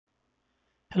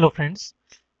Hello friends,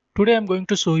 today I'm going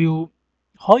to show you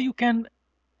how you can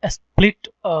split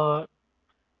a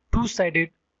two-sided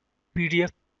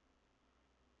PDF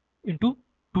into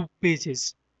two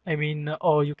pages.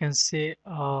 Or you can say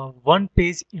one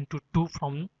page into two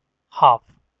from half.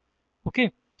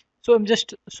 Okay, so I'm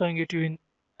just showing it to you in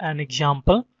an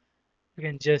example. You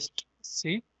can just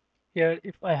see here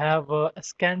if I have a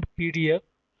scanned PDF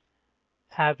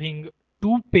having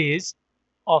two pages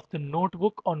of the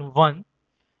notebook on one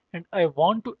and I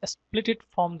want to split it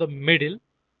from the middle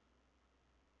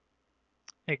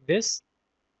like this.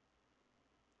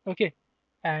 Okay,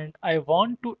 and I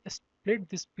want to split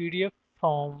this PDF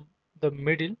from the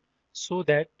middle so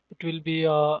that it will be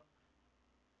a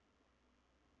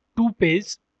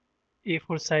two-page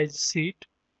A4 size sheet.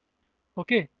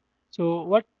 Okay, so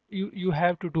what you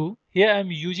have to do here, I'm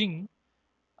using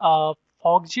a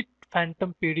Foxit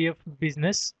Phantom PDF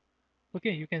Business.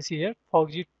 Okay, you can see here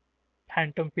Foxit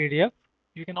Phantom PDF.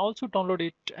 You can also download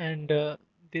it, and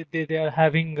they are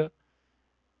having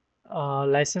a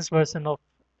licensed version of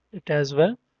it as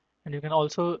well, and you can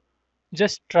also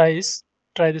just try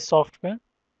the software.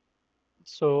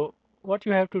 So what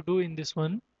you have to do in this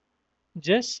one,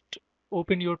 just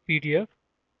open your PDF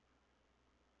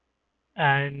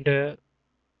and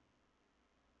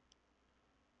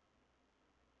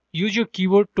use your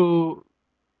keyboard to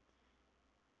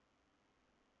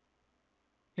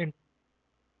and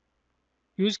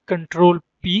use Control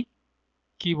P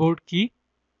keyboard key,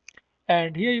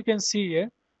 and here you can see here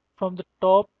from the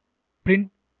top print,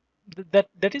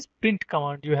 that is print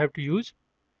command you have to use.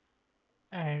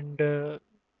 And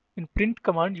in print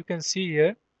command you can see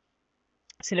here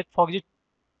select Foxit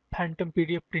Phantom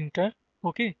PDF printer.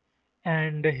 Okay,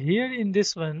 and here in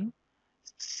this one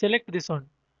select this one,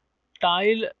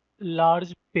 tile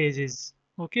large pages.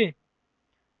 Okay,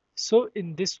 so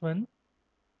in this one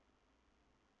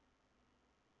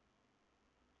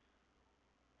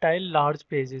tile large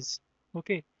pages.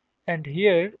 Okay, and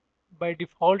here by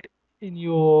default in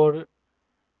your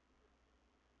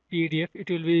PDF it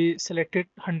will be selected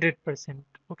 100%.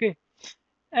 Okay,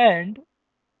 and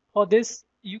for this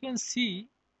you can see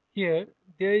here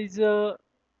there is a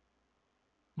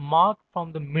mark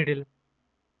from the middle.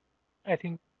 I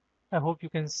think, I hope you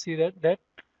can see that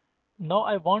now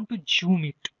I want to zoom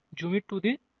it to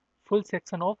the full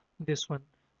section of this one.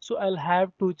 So I'll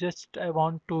have to just, I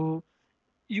want to,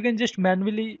 you can just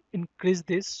manually increase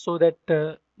this so that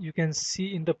you can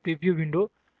see in the preview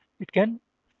window it can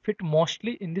fit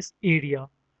mostly in this area.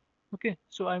 Okay,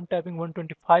 so I'm tapping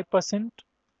 125%.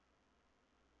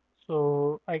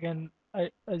 So I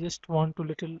just want to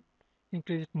little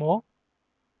increase it more,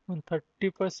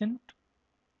 130%,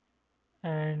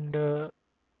 and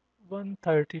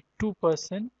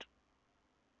 132%.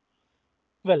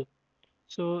 Well,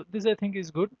 so this I think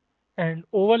is good. And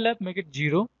overlap, make it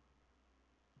 0.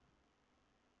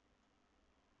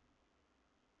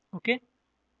 Okay,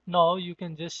 now you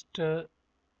can just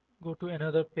go to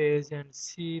another page and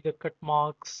see the cut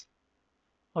marks,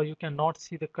 or you cannot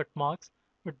see the cut marks,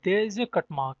 but there is a cut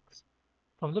marks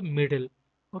from the middle.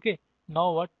 Okay,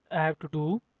 now what I have to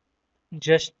do,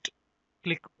 just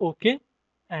click OK,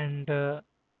 and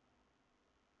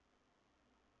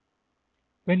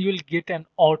when you will get an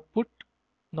output,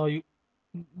 now you,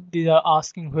 these are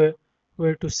asking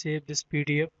where to save this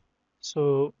PDF.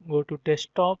 So go to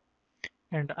desktop,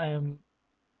 and I am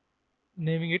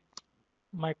naming it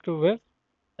microwave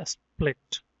split.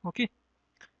 Okay,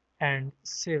 and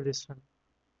save this one.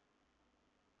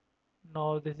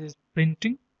 Now this is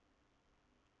printing,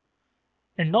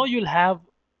 and now you'll have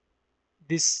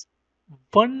this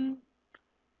one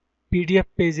PDF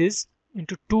pages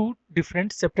into two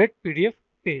different separate PDF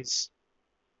pages,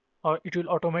 or it will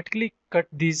automatically cut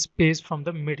these pages from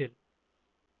the middle.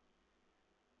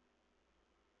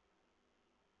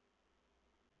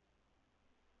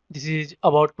 This is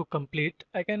about to complete.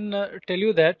 I can tell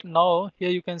you that now here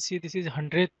you can see this is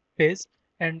 100 page,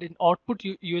 and in output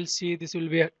you will see this will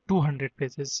be a 200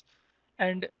 pages.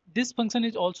 And this function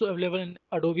is also available in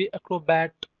Adobe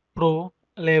Acrobat Pro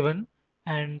 11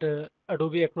 and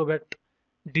Adobe Acrobat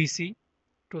DC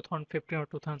 2015 or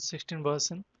 2016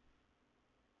 version.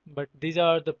 But these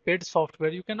are the paid software.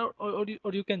 You can, or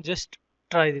you can just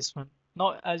try this one.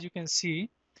 Now as you can see,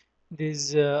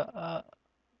 this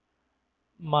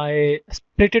my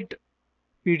splitted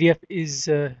PDF is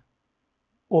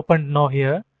opened now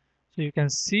here. So you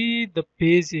can see the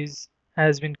page is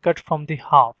has been cut from the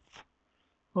half.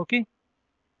 Okay,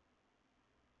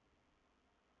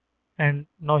 and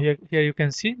now here you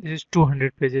can see this is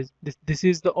 200 pages. This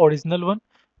is the original one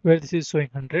where this is showing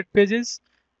 100 pages,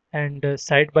 and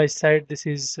side by side this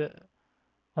is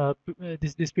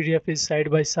This PDF is side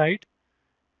by side,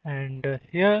 and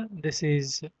here this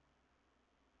is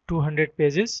 200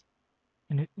 pages.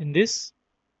 In this,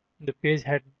 the page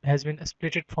has been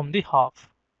splitted from the half.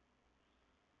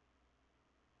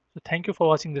 So thank you for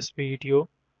watching this video.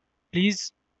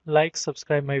 Please like,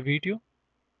 subscribe my video.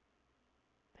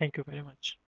 Thank you very much.